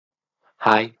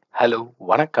Hi, hello,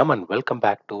 vanakkam, and welcome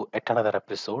back to yet another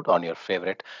episode on your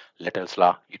favorite Little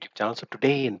Law YouTube channel. So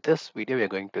today in this video, we are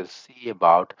going to see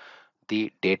about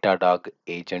the Datadog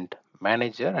Agent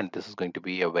Manager, and this is going to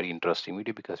be a very interesting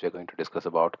video because we are going to discuss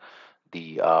about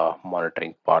the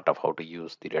monitoring part of how to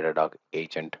use the Datadog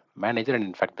Agent Manager. And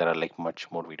in fact, there are like much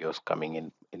more videos coming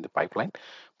in the pipeline.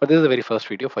 But this is the very first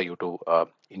video for you to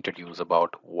introduce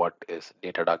about what is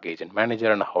Datadog Agent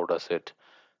Manager and how does it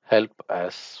help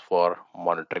us for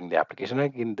monitoring the application.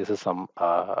 Again, this is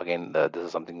this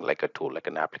is something like a tool, like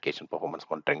an application performance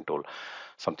monitoring tool,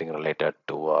 something related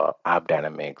to app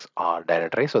dynamics or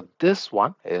directory. So this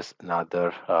one is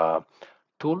another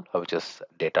tool which is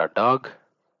Datadog.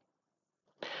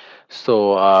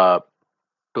 So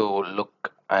to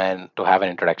look and to have an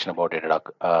introduction about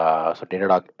Datadog. So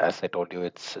Datadog, as I told you,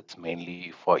 it's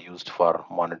mainly for used for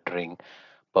monitoring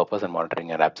purpose and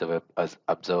monitoring and as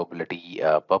observability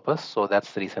purpose. So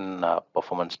that's the reason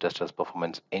performance testers,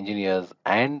 performance engineers,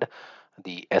 and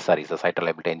the SREs, the site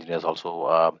reliability engineers,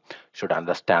 also should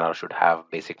understand or should have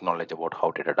basic knowledge about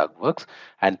how Datadog works.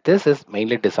 And this is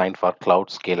mainly designed for cloud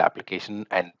scale application.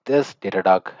 And this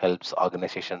Datadog helps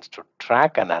organizations to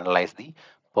track and analyze the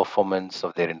performance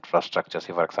of their infrastructure.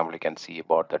 So, for example, you can see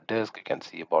about the disk, you can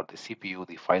see about the CPU,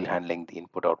 the file handling, the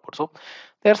input output. So,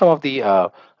 there are some of the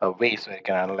ways where you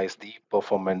can analyze the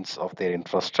performance of their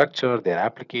infrastructure, their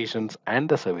applications, and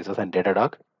the services. And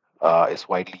Datadog is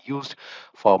widely used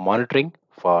for monitoring,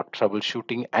 for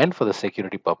troubleshooting, and for the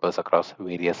security purpose across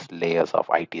various layers of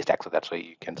IT stack. So that's why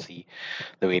you can see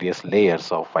the various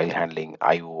layers of file handling,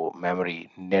 IO, memory,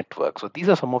 network. So these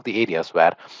are some of the areas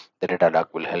where the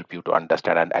Datadog will help you to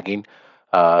understand. And again,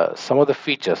 some of the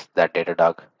features that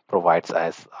Datadog provides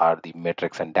as are the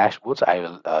metrics and dashboards. I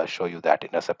will show you that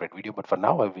in a separate video. But for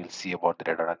now, I will see about the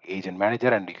Datadog Agent Manager,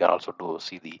 and you can also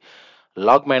see the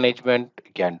log management.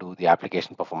 You can do the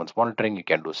application performance monitoring. You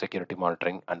can do security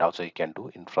monitoring, and also you can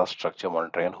do infrastructure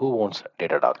monitoring. And who owns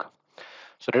Datadog?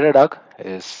 So Datadog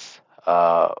is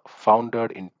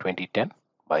founded in 2010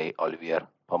 by Olivier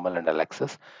Pummel and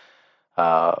Alexis.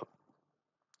 Uh,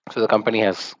 so the company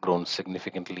has grown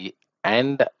significantly,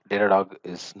 and Datadog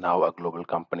is now a global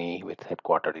company with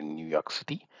headquartered in New York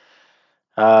City.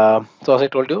 So as I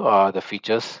told you, the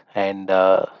features and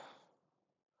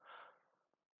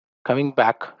coming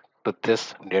back to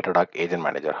this Datadog Agent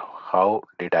Manager, how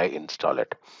did I install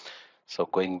it? So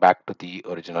going back to the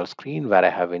original screen where I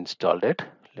have installed it,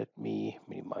 let me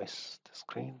minimize the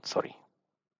screen. Sorry.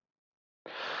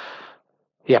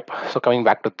 Yep. So coming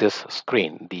back to this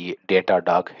screen, the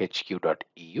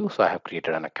datadoghq.eu. So I have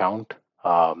created an account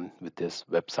with this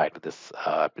website, with this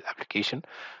application.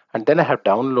 And then I have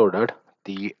downloaded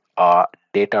the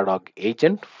Datadog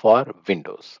agent for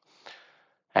Windows.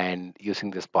 And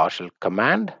using this partial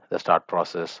command, the start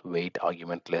process, wait,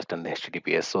 argument list, and the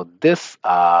HTTPS. So this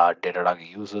Datadog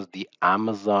uses the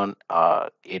Amazon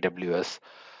AWS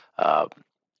uh,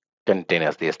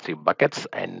 containers, these three buckets,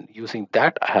 and using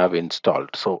that I have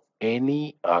installed. So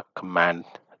any command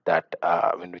that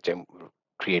in which I'm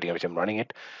creating, which I'm running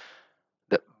it,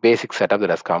 the basic setup that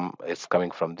has come is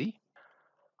coming from the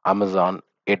Amazon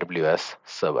AWS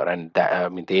server, and that, I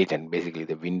mean the agent, basically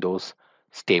the Windows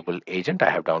stable agent. I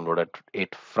have downloaded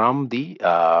it from the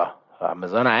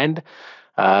Amazon, and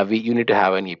we you need to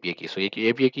have an API key. So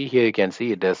API key here you can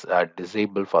see it is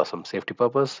disabled for some safety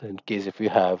purpose. In case if you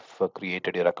have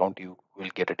created your account, you will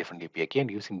get a different API key,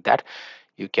 and using that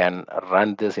you can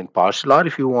run this in partial, or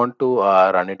if you want to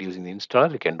run it using the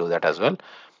installer, you can do that as well.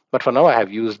 But for now, I have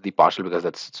used the partial because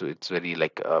it's very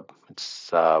like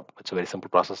it's a very simple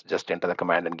process. Just enter the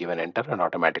command and give an enter, and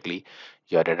automatically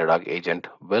your Datadog agent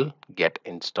will get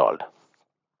installed.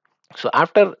 So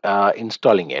after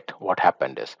installing it, what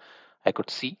happened is I could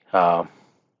see uh,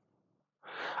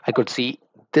 I could see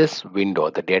this window,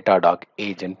 the Datadog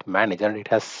Agent Manager, and it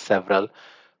has several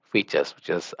features, which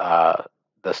is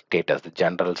the status, the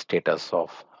general status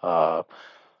of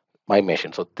my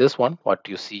machine. So this one, what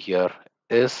you see here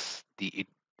is it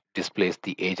displays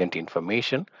the agent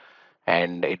information,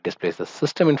 and it displays the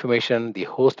system information, the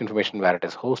host information where it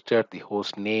is hosted, the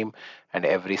host name, and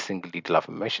every single detail of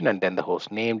a machine, and then the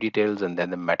host name details, and then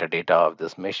the metadata of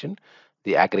this machine,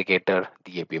 the aggregator,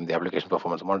 the APM, the application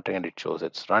performance monitoring, and it shows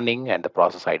it's running, and the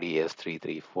process ID is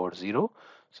 3340.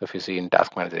 So if you see in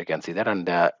Task Manager, you can see that, and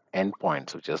the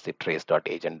endpoints, which is the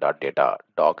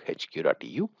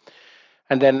trace.agent.data.doghq.eu.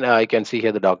 And then you can see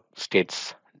here the dog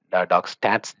stats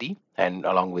D, and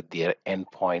along with their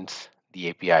endpoints, the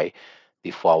API,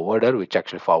 the forwarder, which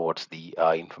actually forwards the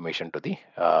information to the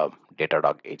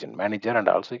Datadog Agent Manager, and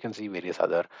also you can see various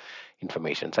other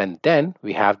informations. And then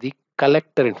we have the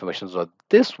collector information. So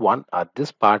this one,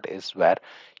 this part is where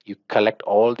you collect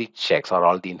all the checks or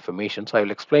all the information. So I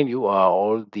will explain you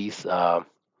all these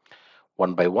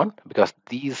one by one, because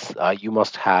these you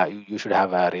must have, you should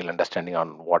have a real understanding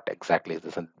on what exactly is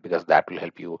this, and because that will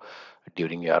help you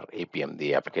during your APM,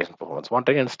 the application performance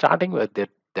monitoring. And starting with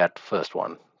that first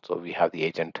one, so we have the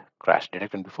agent crash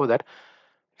detect. And before that,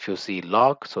 if you see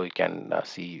log, so you can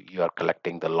see you are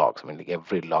collecting the logs. I mean, like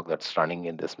every log that's running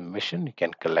in this mission, you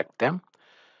can collect them.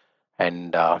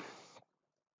 And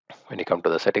when you come to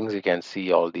the settings, you can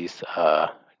see all these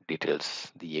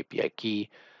details, the API key,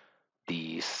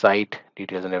 the site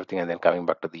details and everything. And then coming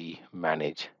back to the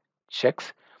manage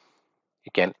checks,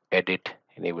 you can edit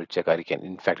enable check, or you can,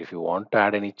 in fact, if you want to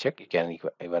add any check, you can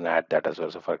even add that as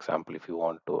well. So for example, if you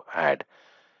want to add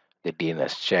the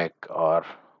DNS check or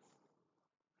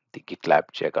the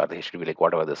GitLab check or the HTTP, like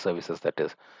whatever the services that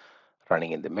is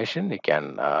running in the machine, you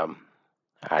can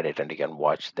add it and you can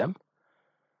watch them.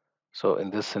 So in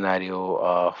this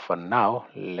scenario, for now,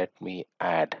 let me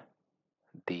add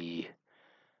the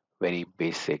very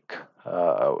basic,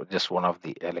 just one of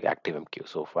the like ActiveMQ.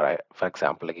 So for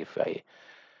example, like if I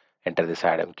enter this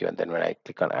add MQ and then when I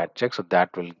click on add check, so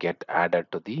that will get added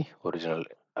to the original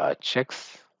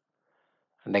checks,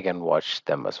 and I can watch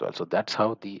them as well. So that's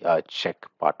how the check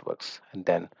part works. And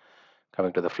then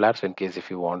coming to the flare, so in case if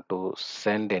you want to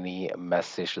send any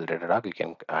message to the Datadog, you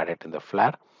can add it in the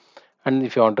flare. And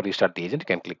if you want to restart the agent, you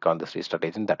can click on this restart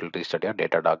agent. That will restart your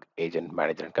Datadog agent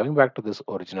manager. And coming back to this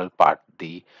original part,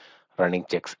 the running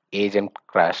checks agent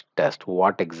crash test.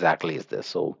 What exactly is this?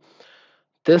 So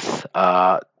this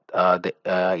the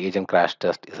agent crash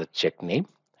test is a check name,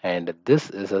 and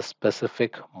this is a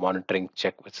specific monitoring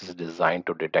check which is designed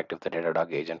to detect if the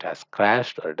Datadog agent has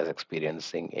crashed or it is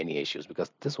experiencing any issues.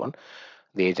 Because this one,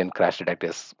 the agent crash detect,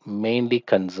 is mainly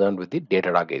concerned with the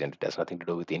Datadog agent. It has nothing to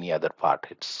do with any other part.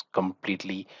 It's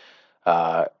completely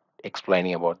uh,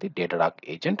 explaining about the Datadog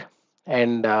agent.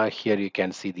 And here you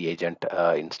can see the agent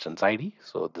instance ID.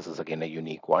 So this is again a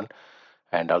unique one,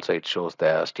 and also it shows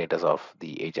the status of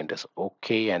the agent is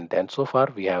okay. And then so far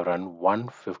we have run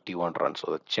 151 runs.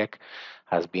 So the check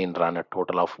has been run a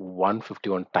total of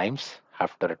 151 times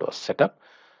after it was set up.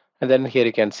 And then here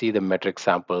you can see the metric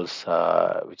samples,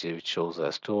 which shows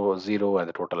as 0, and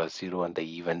the total is 0, and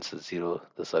the events is 0,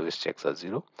 the service checks are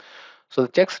 0. So the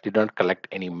checks did not collect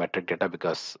any metric data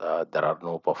because there are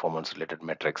no performance related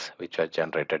metrics which are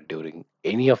generated during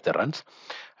any of the runs.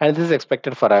 And this is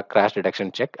expected for a crash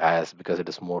detection check, as because it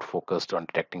is more focused on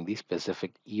detecting the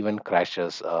specific event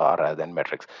crashes rather than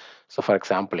metrics. So for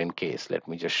example, in case, let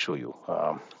me just show you,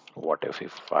 what if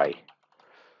I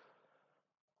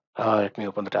let me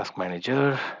open the task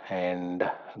manager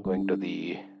and going to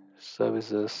the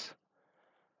services.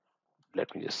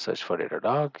 Let me just search for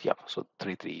Datadog. Yep, so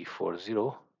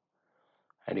 3340.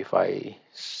 And if I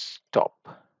stop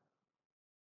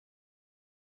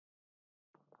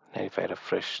and if I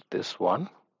refresh this one,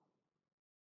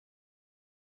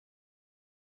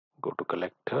 go to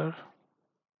collector,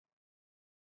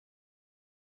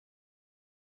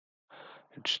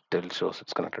 it still shows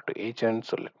it's connected to agent.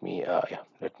 So let me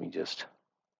let me just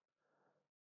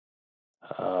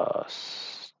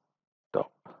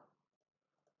stop,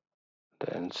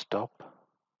 then stop.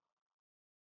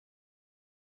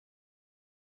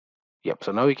 Yep,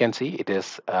 so now we can see it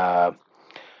is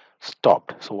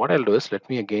stopped. So what I'll do is, let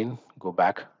me again go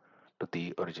back to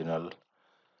the original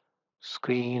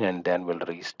screen and then we'll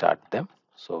restart them.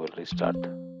 So we'll restart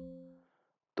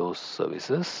those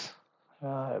services.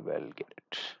 I will get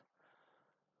it.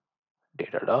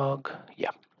 Datadog.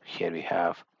 Yeah, here we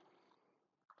have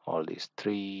all these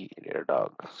three: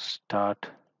 Datadog start,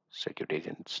 security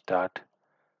agent start,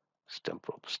 stem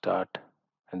probe start,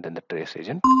 and then the trace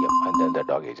agent. Yep, and then the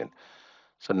dog agent.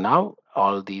 So now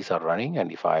all these are running,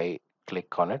 and if I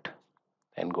click on it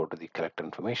and go to the collect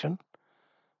information,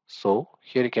 so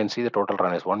here you can see the total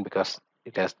run is 1 because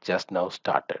it has just now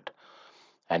started.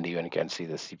 And even you can see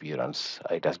the CPU runs.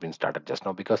 It has been started just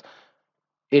now because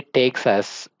it takes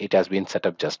as it has been set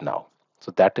up just now.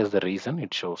 So that is the reason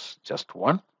it shows just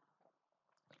 1.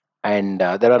 And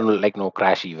there are like no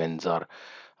crash events, or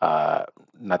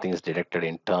nothing is detected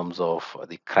in terms of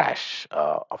the crash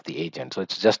of the agent. So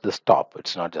it's just the stop.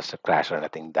 It's not just a crash or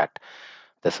anything that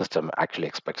the system actually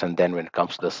expects. And then when it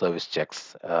comes to the service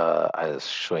checks, as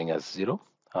showing as 0,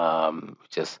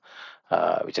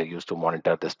 which are used to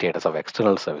monitor the status of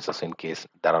external services in case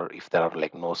if there are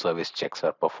like no service checks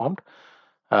are performed,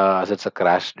 as it's a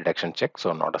crash detection check,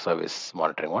 so not a service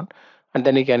monitoring one. And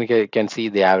then you can see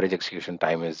the average execution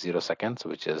time is 0 seconds,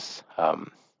 which is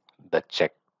the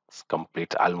checks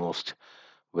complete almost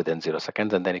within 0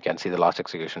 seconds, and then you can see the last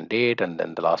execution date and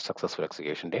then the last successful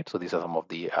execution date. So these are some of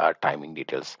the timing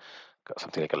details,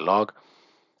 something like a log.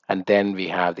 And then we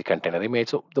have the container image.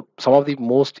 So some of the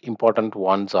most important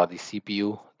ones are the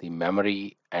CPU, the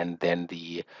memory, and then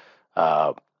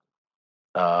uh,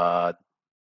 uh,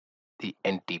 the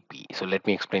NTP. So let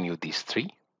me explain you these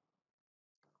three.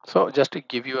 So just to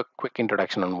give you a quick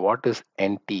introduction on what is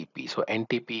NTP. So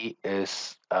NTP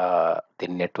is the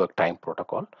network time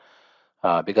protocol.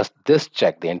 Because this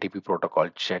check, the NTP protocol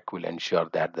check, will ensure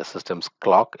that the system's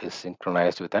clock is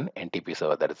synchronized with an NTP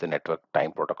server, that is the network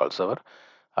time protocol server,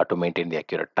 to maintain the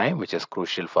accurate time, which is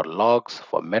crucial for logs,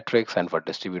 for metrics, and for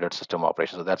distributed system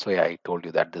operations. So that's why I told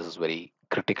you that this is very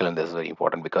critical and this is very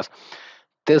important, because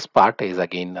this part is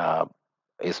again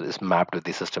is mapped with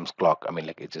the system's clock. I mean,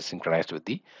 like it's just synchronized with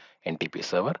the NTP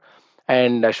server.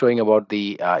 And showing about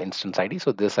the instance ID.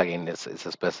 So this again is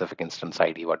a specific instance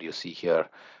ID, what you see here,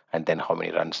 and then how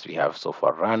many runs we have so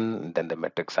far run, and then the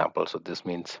metric sample. So this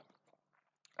means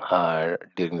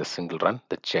during the single run,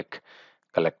 the check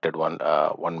collected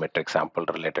one metric sample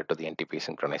related to the NTP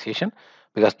synchronization,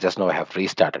 because just now I have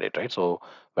restarted it, right? So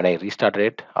when I restarted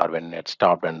it, or when it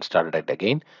stopped and started it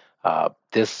again,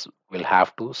 this will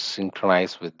have to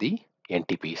synchronize with the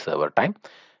NTP server time.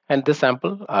 And this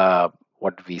sample,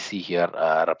 what we see here,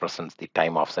 represents the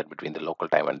time offset between the local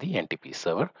time and the NTP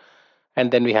server. And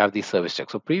then we have the service check.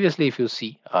 So previously, if you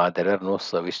see, there are no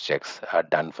service checks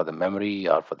done for the memory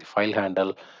or for the file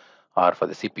handle or for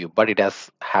the CPU, but it has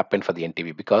happened for the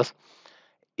NTP, because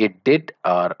it did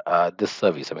this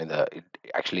service. I mean, it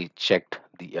actually checked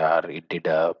it did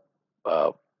a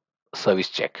service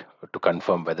check to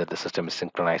confirm whether the system is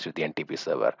synchronized with the NTP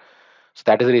server. So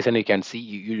that is the reason you can see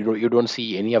you don't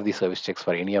see any of the service checks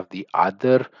for any of the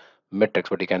other metrics,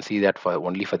 but you can see that for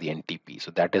only for the NTP.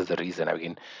 So that is the reason.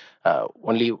 Again,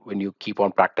 only when you keep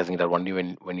on practicing it, or only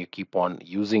when you keep on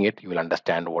using it, you will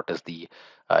understand what is the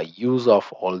use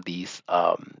of all these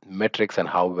metrics and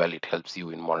how well it helps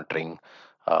you in monitoring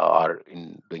or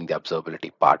in doing the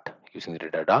observability part using the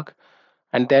Datadog.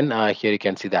 And then here you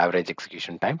can see the average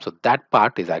execution time. So that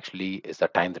part is the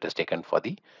time that is taken for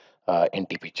the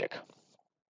NTP check.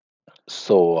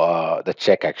 So the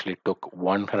check actually took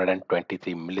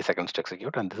 123 milliseconds to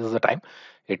execute, and this is the time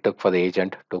it took for the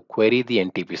agent to query the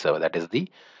NTP server, that is the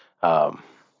um,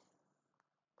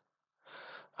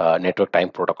 network time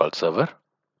protocol server,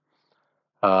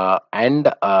 and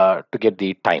to get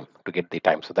the time.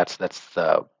 So that's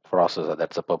the process, or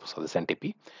that's the purpose of this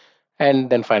NTP. And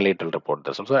then finally it will report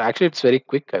this. So actually it's very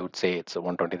quick. I would say it's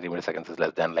 123 milliseconds is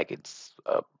less than, like, it's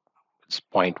zero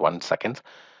point 0.1 seconds,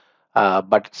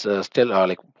 but it's still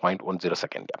like 0.10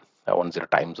 second. Yeah, 10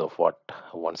 times of what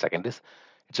 1 second is.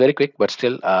 It's very quick, but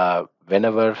still,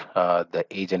 whenever the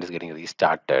agent is getting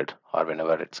restarted, or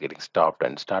whenever it's getting stopped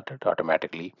and started,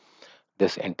 automatically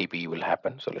this NTP will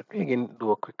happen. So let me again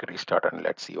do a quick restart and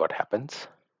let's see what happens.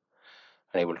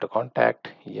 Unable to contact.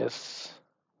 Yes.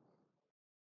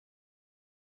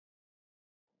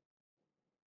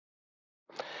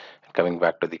 Coming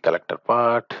back to the collector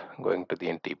part, going to the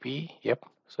NTP. Yep.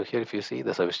 So here, if you see,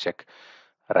 the service check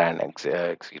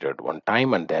executed one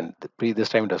time, and then this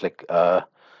time it was like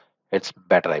it's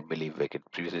better, I believe. Like,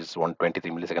 it previously is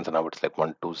 123 milliseconds, and now it's like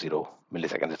 120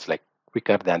 milliseconds. It's like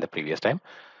quicker than the previous time,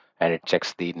 and it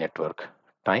checks the network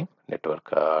time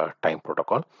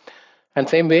protocol. And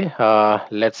same way,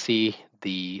 let's see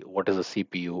the what is the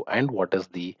CPU and what is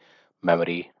the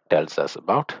memory tells us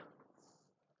about.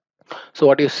 So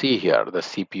what you see here, the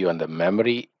CPU and the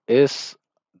memory, is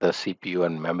the CPU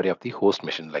and memory of the host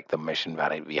machine, like the machine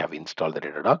where we have installed the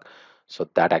Datadog. So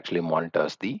that actually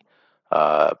monitors the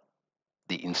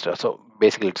instance. So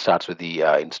basically, it starts with the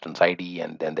instance ID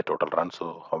and then the total run.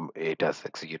 So it has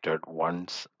executed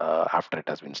once after it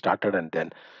has been started, and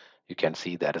then you can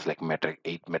see there is like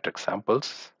 8 metric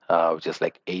samples, which is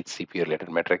like 8 CPU related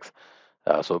metrics.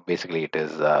 So basically, it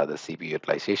is the CPU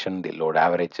utilization, the load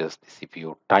averages, the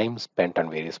CPU time spent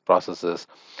on various processes,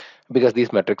 because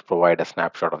these metrics provide a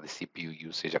snapshot of the CPU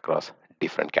usage across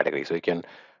different categories. So you can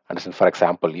understand, for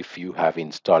example, if you have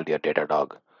installed your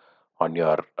Datadog on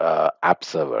your app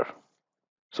server.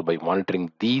 So by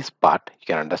monitoring these part, you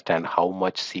can understand how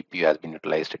much CPU has been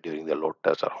utilized during the load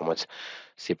test, or how much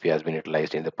CPU has been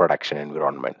utilized in the production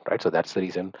environment, right? So that's the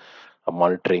reason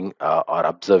monitoring or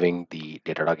observing the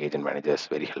Datadog Agent Manager is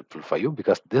very helpful for you,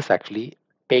 because this actually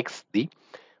takes the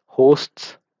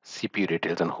host's CPU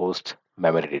details and host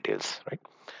memory details, right?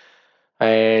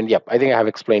 And yep, I think I have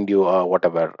explained you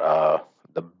whatever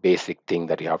the basic thing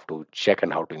that you have to check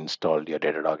and how to install your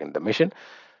Datadog in the machine.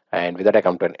 And with that, I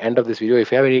come to an end of this video.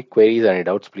 If you have any queries or any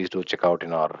doubts, please do check out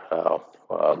in our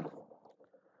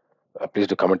Please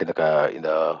do comment in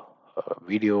the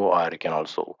video, or you can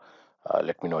also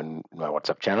let me know in my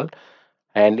WhatsApp channel.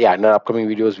 And yeah, in our upcoming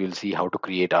videos, we'll see how to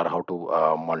create or how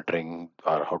to monitoring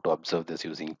or how to observe this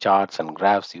using charts and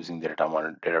graphs using the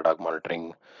Datadog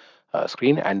monitoring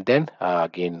screen. And then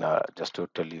again, just to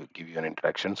give you an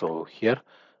introduction. So here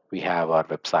we have our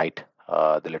website,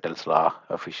 the Little's Law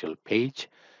official page,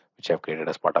 which I've created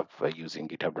as part of using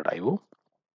GitHub.io,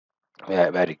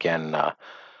 where you can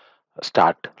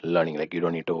start learning. Like, you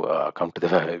don't need to come to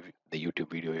the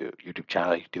YouTube video, YouTube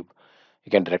channel, YouTube. You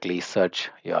can directly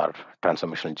search your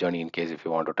transformational journey in case if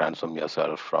you want to transform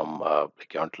yourself from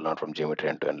like you want to learn from geometry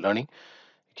end to end learning.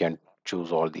 You can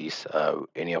choose all these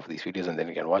any of these videos, and then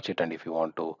you can watch it. And if you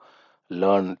want to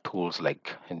learn tools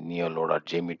like Neoload or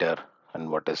JMeter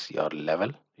and what is your level,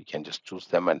 you can just choose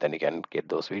them, and then you can get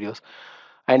those videos.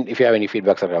 And if you have any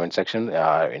feedbacks or comment section,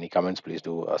 any comments, please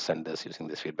do send this using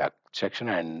this feedback section.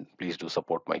 And please do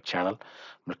support my channel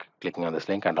by clicking on this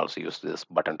link, and also use this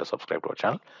button to subscribe to our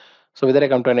channel. So with that, I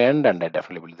come to an end, and I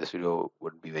definitely believe this video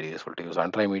would be very useful to you. So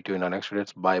until I meet you in our next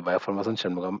videos, bye bye from Vasan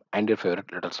Shanmugam and your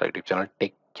favorite Little Star YouTube channel.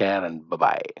 Take care and bye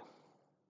bye.